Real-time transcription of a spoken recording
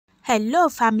Hello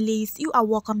families, you are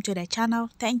welcome to the channel.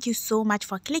 Thank you so much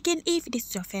for clicking if this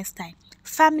is your first time.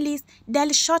 Families, there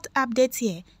is short updates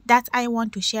here that I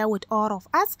want to share with all of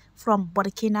us from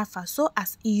Burkina Faso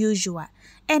as usual.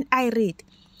 And I read,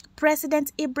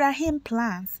 President Ibrahim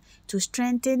plans to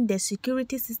strengthen the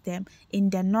security system in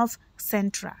the North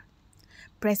Central.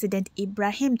 President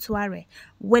Ibrahim Traore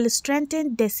will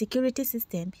strengthen the security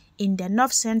system in the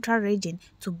North Central region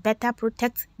to better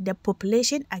protect the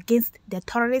population against the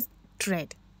terrorist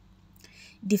threat.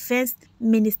 Defense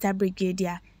Minister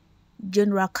Brigadier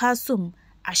General Kasum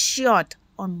assured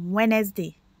on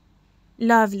Wednesday.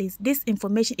 Lovelies, this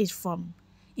information is from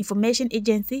Information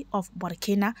Agency of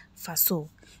Burkina Faso.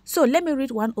 So let me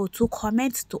read one or two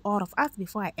comments to all of us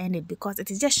before I end it because it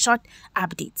is just short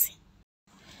updates.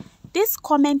 This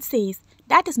comment says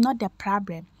that is not the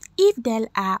problem. If there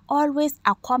are always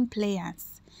a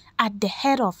compliance at the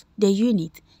head of the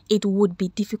unit, it would be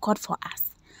difficult for us.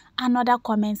 Another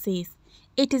comment says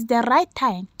it is the right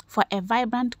time for a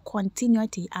vibrant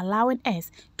continuity, allowing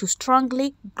us to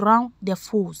strongly ground the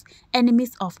foes,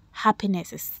 enemies of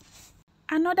happinesses.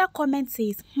 Another comment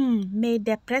says, may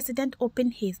the president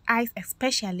open his eyes,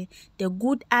 especially the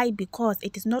good eye, because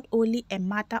it is not only a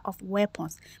matter of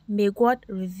weapons. May God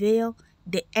reveal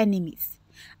the enemies.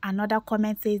 Another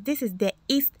comment says, this is the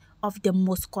east of the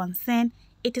most concern.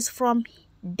 It is from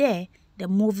there the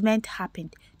movement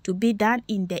happened, to be done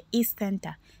in the east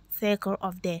center circle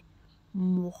of the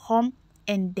Mohom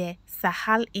and the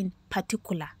Sahel in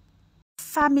particular.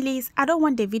 Families, I don't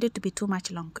want the video to be too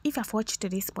much long. If you've watched to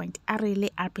this point, I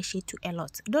really appreciate you a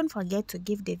lot. Don't forget to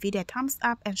give the video a thumbs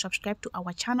up and subscribe to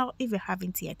our channel if you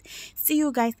haven't yet. See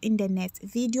you guys in the next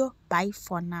video. Bye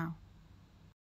for now.